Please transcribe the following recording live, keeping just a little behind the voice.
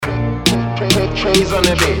Trays on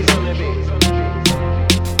the beat.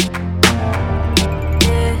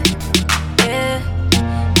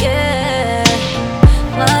 Yeah.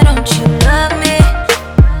 Why don't you love me?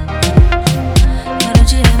 Why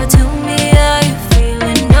don't you ever tell me how you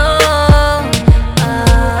feeling? No.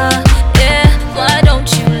 Yeah. Why don't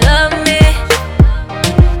you love me?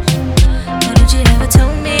 Why don't you ever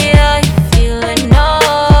tell me how you feeling? No.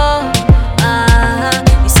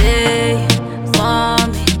 You say you want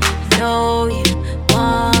me, I know you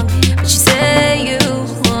want me, but you say you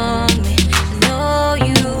want me, I know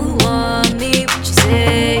you want me, but you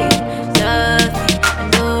say you love me, I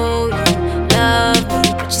know you love me,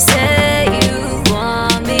 but you say you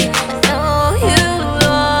want me, I know you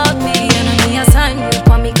want me. And on me I sign you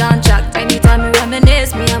upon me contract. Anytime you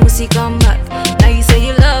reminisce me, I must see come back. Now you say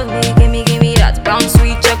you love me, give me that brown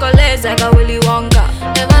sweet chocolates like a Willy Wonka.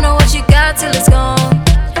 Never know what you got till it's gone.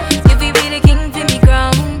 You be the king for me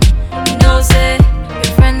crown. You know say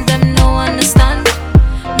your friends them no understand.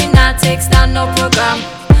 Me not take stand no program.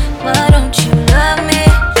 Why don't you love me?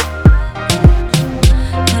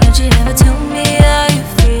 Why don't you ever tell me how you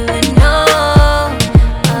feeling? No.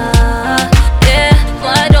 Yeah.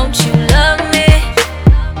 Why don't you love me?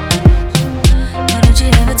 Why don't you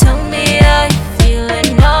ever tell me how you feeling?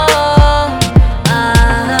 No.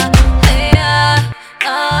 Yeah.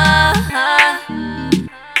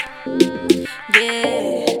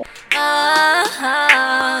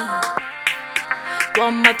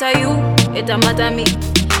 One matter you, it a matter me.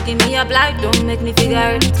 Give me a black, don't make me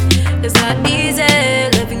figure it. It's not easy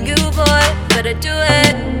loving you, boy. Better do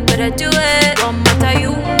it. One matter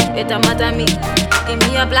you, it a matter me. Give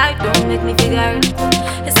me a black, don't make me figure it.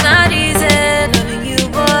 It's not easy loving you,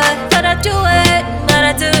 boy. Better do it.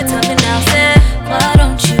 Tell me now, say, why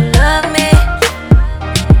don't you love me?